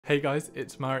Hey guys,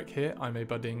 it's Marek here. I'm a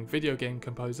budding video game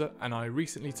composer and I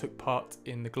recently took part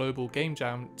in the Global Game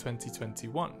Jam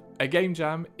 2021. A game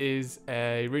jam is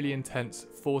a really intense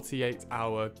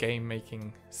 48-hour game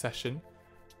making session.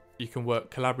 You can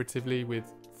work collaboratively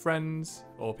with friends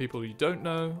or people you don't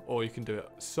know, or you can do it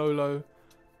solo.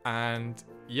 And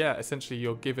yeah, essentially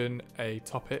you're given a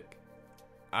topic.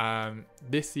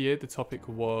 This year the topic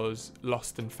was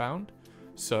Lost and Found.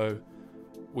 So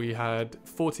we had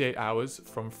 48 hours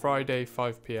from Friday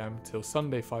 5 PM till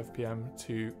Sunday 5 PM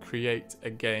to create a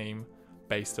game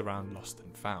based around Lost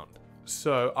and Found.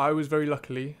 So I was very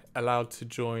luckily allowed to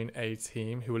join a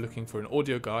team who were looking for an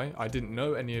audio guy. I didn't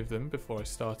know any of them before I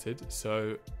started.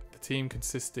 So the team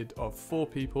consisted of 4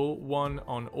 people, one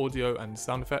on audio and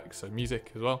sound effects, so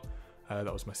music as well.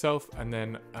 That was myself, and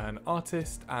then an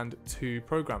artist and 2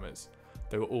 programmers.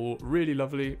 They were all really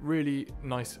lovely, really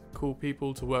nice, cool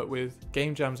people to work with.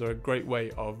 Game jams are a great way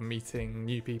of meeting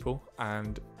new people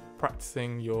and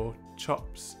practicing your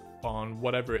chops on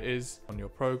whatever it is, on your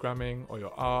programming or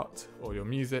your art or your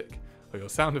music or your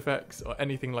sound effects or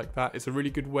anything like that. It's a really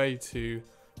good way to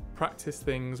practice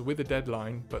things with a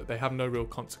deadline, but they have no real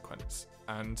consequence.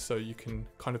 And so you can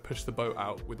kind of push the boat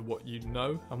out with what you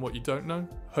know and what you don't know.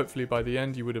 Hopefully by the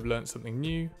end you would have learned something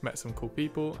new, met some cool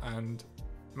people and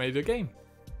made a game.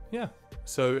 Yeah.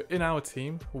 So in our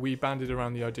team, we banded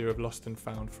around the idea of Lost and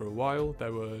Found for a while.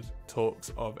 There were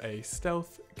talks of a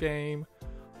stealth game,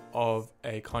 of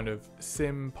a kind of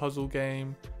sim puzzle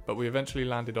game, but we eventually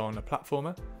landed on a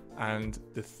platformer. And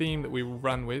the theme that we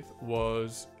ran with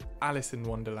was Alice in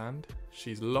Wonderland.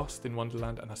 She's lost in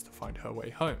Wonderland and has to find her way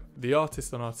home. The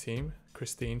artist on our team,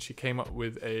 Christine, she came up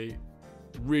with a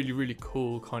really, really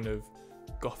cool kind of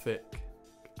gothic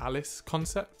Alice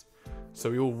concept. So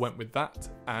we all went with that,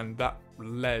 and that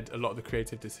led a lot of the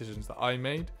creative decisions that I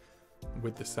made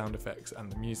with the sound effects and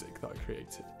the music that I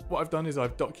created. What I've done is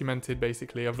I've documented,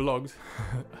 basically, I've vlogged,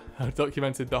 I've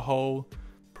documented the whole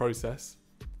process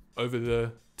over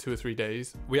the 2 or 3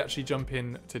 days. We actually jump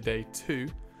in to day 2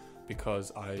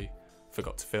 because I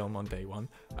forgot to film on day 1.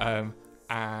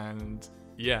 And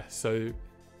yeah, so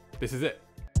this is it.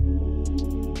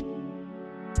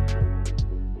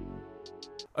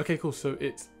 Okay, cool, so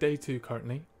it's day 2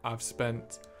 currently. I've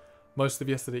spent most of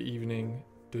yesterday evening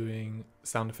doing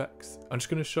sound effects. I'm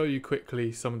just going to show you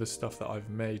quickly some of the stuff that I've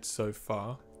made so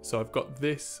far. So I've got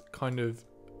this kind of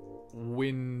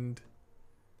wind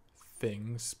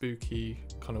thing, spooky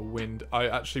kind of wind. I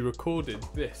actually recorded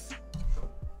this.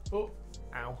 Oh,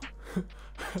 ow.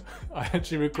 I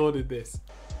actually recorded this.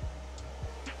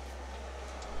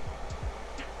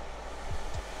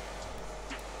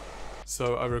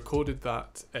 So I recorded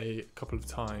that a couple of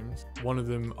times. One of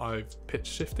them I've pitch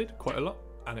shifted quite a lot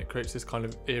and it creates this kind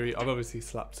of eerie, I've obviously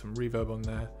slapped some reverb on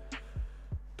there,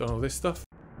 done all this stuff.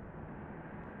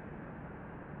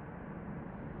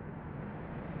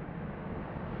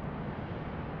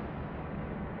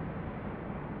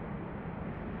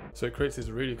 So it creates this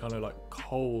really kind of like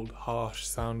cold, harsh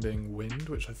sounding wind,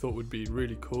 which I thought would be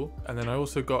really cool. And then I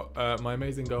also got my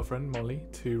amazing girlfriend, Molly,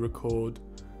 to record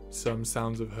some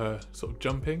sounds of her sort of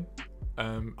jumping.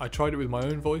 I tried it with my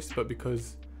own voice, but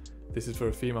because this is for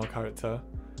a female character,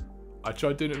 I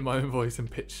tried doing it with my own voice and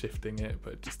pitch shifting it,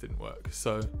 but it just didn't work.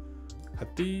 So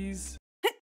had these.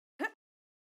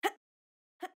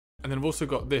 And then I've also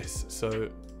got this. So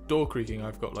door creaking,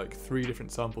 I've got like 3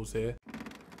 different samples here.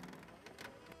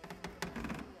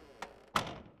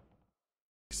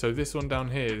 So this one down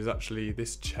here is actually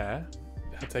this chair.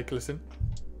 Take a listen.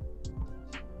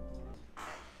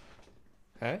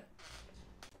 Hey?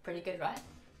 Pretty good,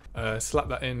 right? Slap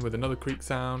that in with another creak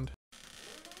sound.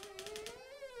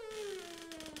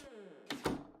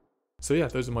 So yeah,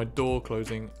 those are my door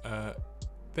closing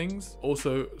things.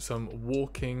 Also some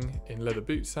walking in leather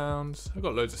boot sounds. I've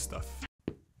got loads of stuff.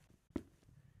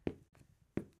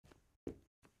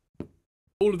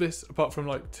 All of this, apart from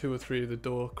like 2 or 3 of the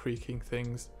door creaking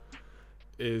things,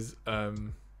 is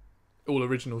all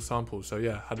original samples. So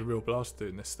yeah, had a real blast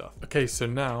doing this stuff. Okay, so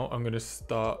now I'm going to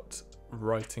start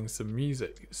writing some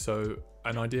music. So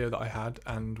an idea that I had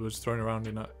and was thrown around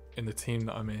in the team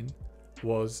that I'm in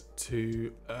was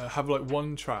to have like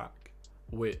one track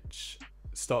which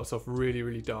starts off really,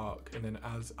 really dark, and then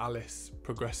as Alice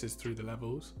progresses through the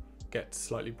levels, gets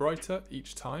slightly brighter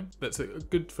each time. That's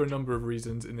good for a number of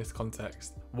reasons in this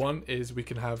context. One is we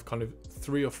can have kind of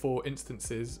 3 or 4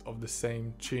 instances of the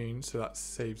same tune, so that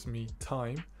saves me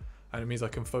time, and it means I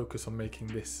can focus on making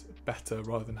this better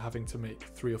rather than having to make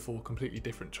 3 or 4 completely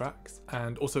different tracks.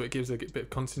 And also it gives a bit of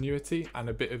continuity and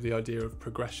a bit of the idea of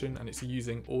progression, and it's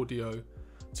using audio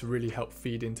to really help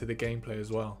feed into the gameplay as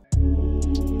well.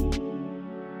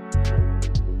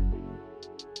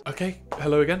 Okay,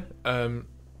 hello again.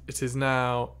 It is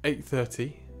now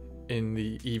 8:30 in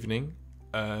the evening.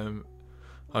 I'm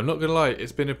not gonna lie,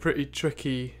 it's been a pretty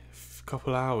tricky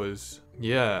couple hours.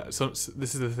 Yeah, this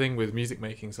is the thing with music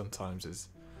making sometimes, is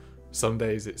some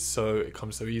days it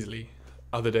comes so easily,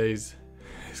 other days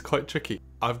it's quite tricky.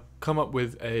 I've come up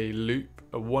with a loop,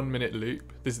 a 1 minute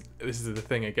loop. This is the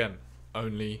thing again,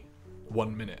 only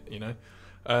 1 minute, you know.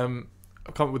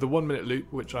 I've come up with a 1 minute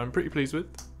loop which I'm pretty pleased with.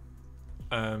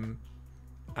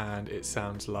 And it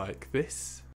sounds like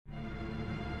this.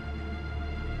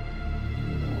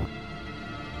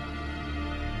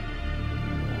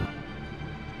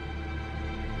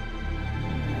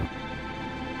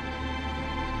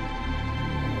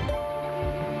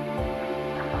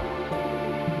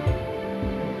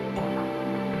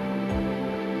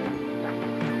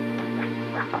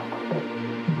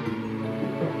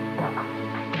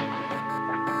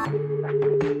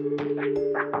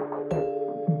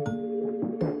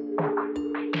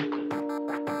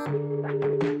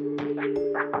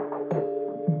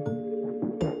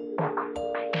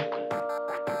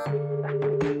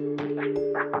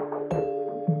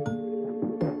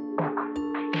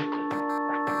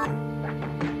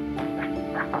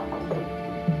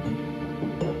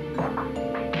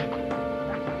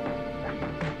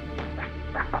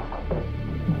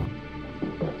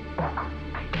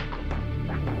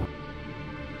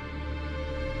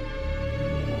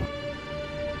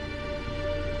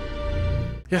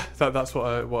 Yeah, that's what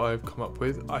I've come up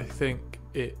with. I think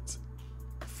it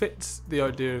fits the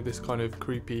idea of this kind of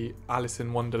creepy Alice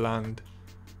in Wonderland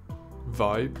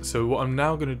vibe. So what I'm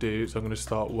now going to do is I'm going to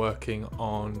start working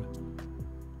on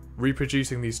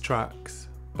reproducing these tracks,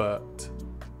 but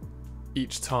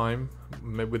each time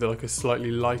with like a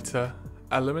slightly lighter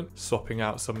element, swapping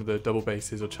out some of the double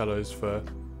basses or cellos for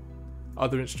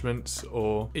other instruments,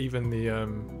 or even the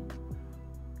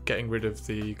getting rid of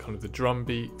the kind of the drum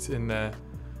beat in there.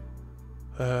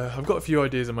 I've got a few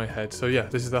ideas in my head, so yeah,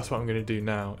 that's what I'm going to do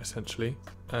now, essentially.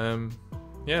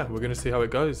 Yeah, we're going to see how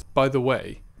it goes. By the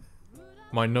way,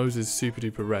 my nose is super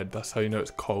duper red. That's how you know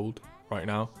it's cold right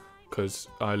now, because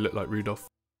I look like Rudolph.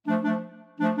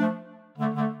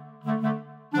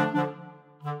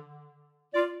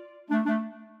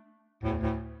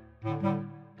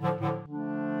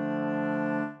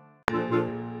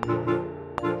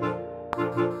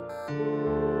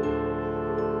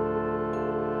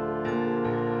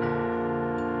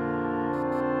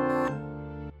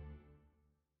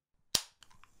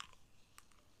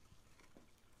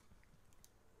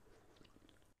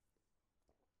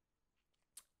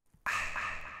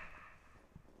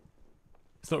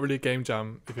 It's not really a game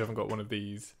jam if you haven't got one of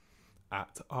these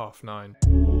at 9:30.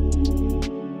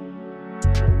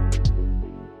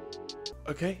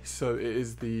 Okay, so it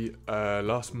is the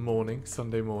last morning,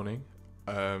 Sunday morning.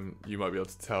 You might be able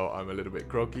to tell I'm a little bit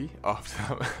groggy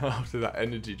after that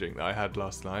energy drink that I had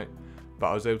last night, but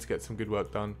I was able to get some good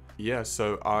work done. Yeah,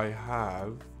 so I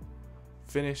have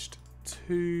finished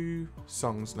 2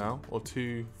 songs now, or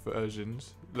 2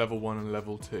 versions, level 1 and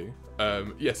level 2.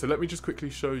 Yeah, so let me just quickly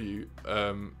show you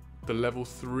the level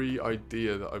 3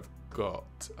 idea that I've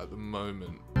got at the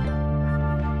moment.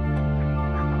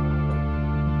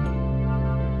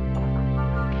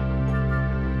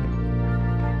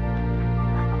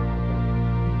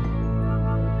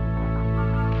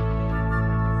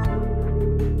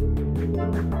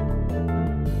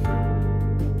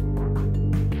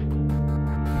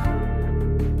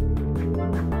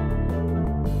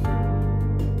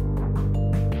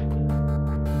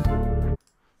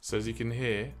 So as you can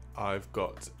hear, I've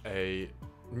got a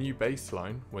new bass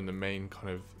line when the main kind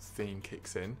of theme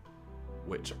kicks in,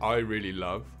 which I really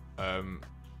love. I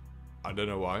don't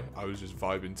know why, I was just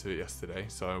vibing to it yesterday,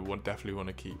 so I definitely want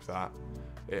to keep that.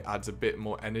 It adds a bit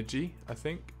more energy, I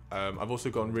think. I've also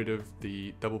gotten rid of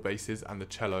the double basses and the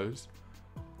cellos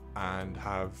and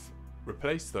have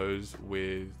replaced those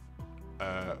with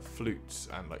flutes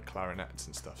and like clarinets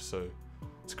and stuff, so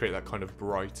to create that kind of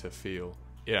brighter feel.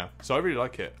 Yeah, so I really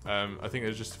like it. I think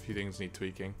there's just a few things need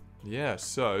tweaking. Yeah,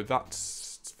 so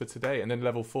that's for today. And then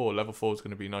level 4 is going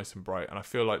to be nice and bright, and I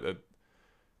feel like that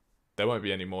there won't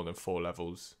be any more than 4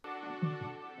 levels.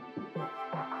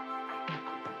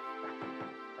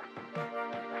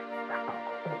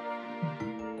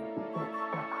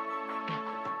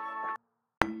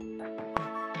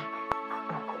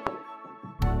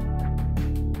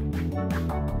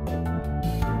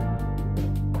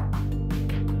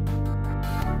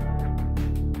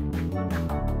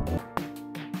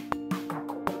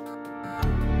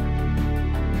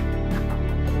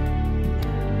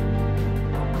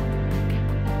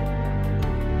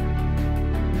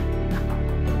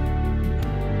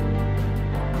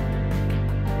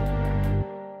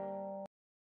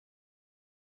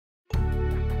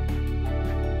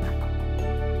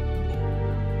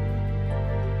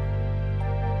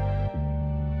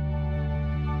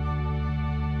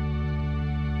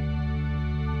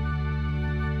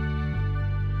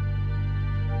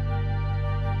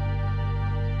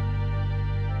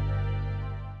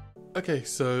 Okay,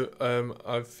 so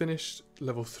I've finished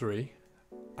level 3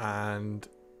 and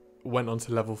went on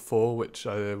to level 4, which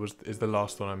is the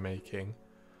last one I'm making.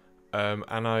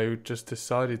 And I just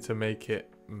decided to make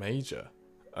it major.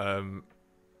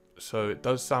 So it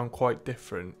does sound quite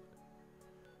different,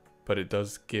 but it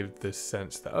does give this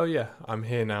sense that, oh yeah, I'm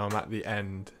here now, I'm at the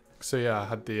end. So yeah, I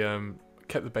had the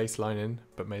kept the bass line in,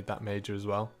 but made that major as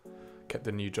well. Kept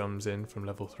the new drums in from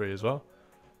level 3 as well.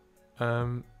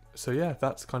 So yeah,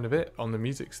 that's kind of it on the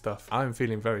music stuff. I'm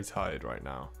feeling very tired right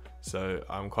now, so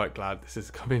I'm quite glad this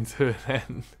is coming to an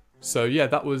end. So yeah,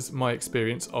 that was my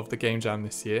experience of the Game Jam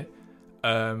this year.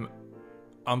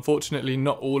 Unfortunately,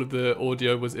 not all of the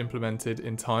audio was implemented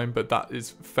in time, but that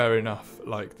is fair enough.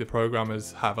 Like, the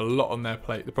programmers have a lot on their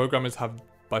plate. The programmers have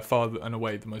by far and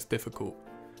away the most difficult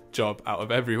job out of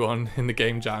everyone in the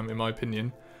Game Jam, in my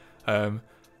opinion.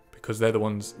 Because they're the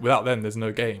ones, without them there's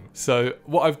no game. So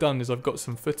what I've done is I've got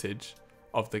some footage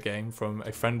of the game from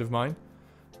a friend of mine.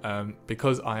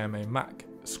 Because I am a Mac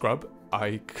scrub,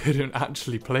 I couldn't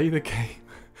actually play the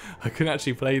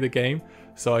game.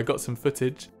 So I got some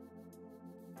footage.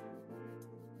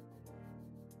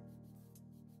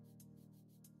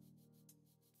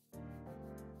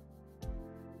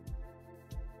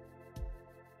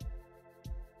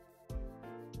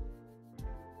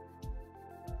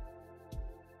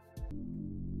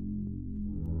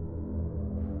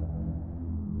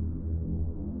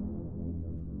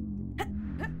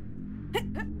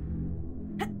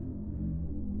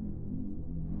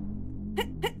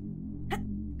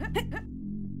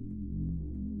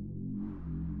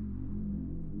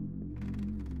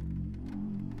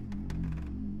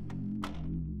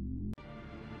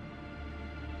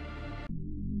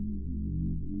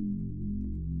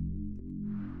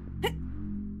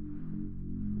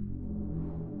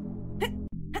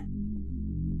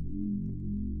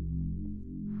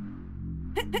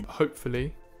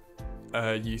 Hopefully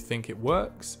you think it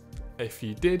works. If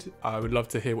you did, I would love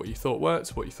to hear what you thought worked,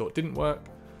 what you thought didn't work.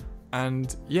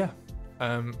 And yeah,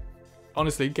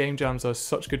 honestly, game jams are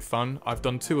such good fun. I've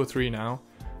done 2 or 3 now,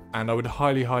 and I would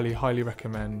highly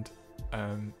recommend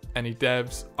any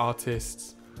devs,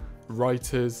 artists,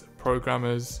 writers,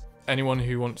 programmers, anyone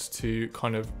who wants to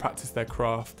kind of practice their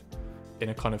craft in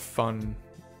a kind of fun,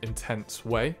 intense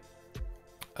way,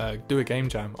 do a game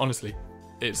jam. Honestly,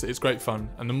 it's great fun,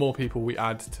 and the more people we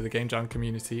add to the game jam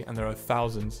community, and there are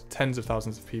thousands, tens of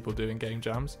thousands of people doing game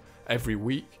jams every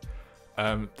week,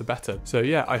 the better. So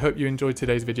yeah, I hope you enjoyed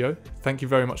today's video. Thank you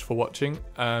very much for watching.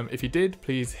 If you did,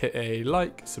 please hit a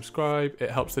like, subscribe. It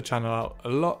helps the channel out a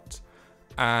lot.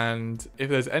 And if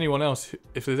there's anyone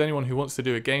who wants to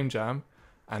do a game jam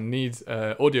and needs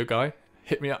an audio guy,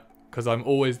 hit me up, because I'm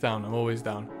always down.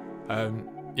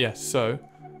 Yeah, so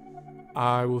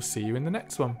I will see you in the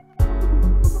next one.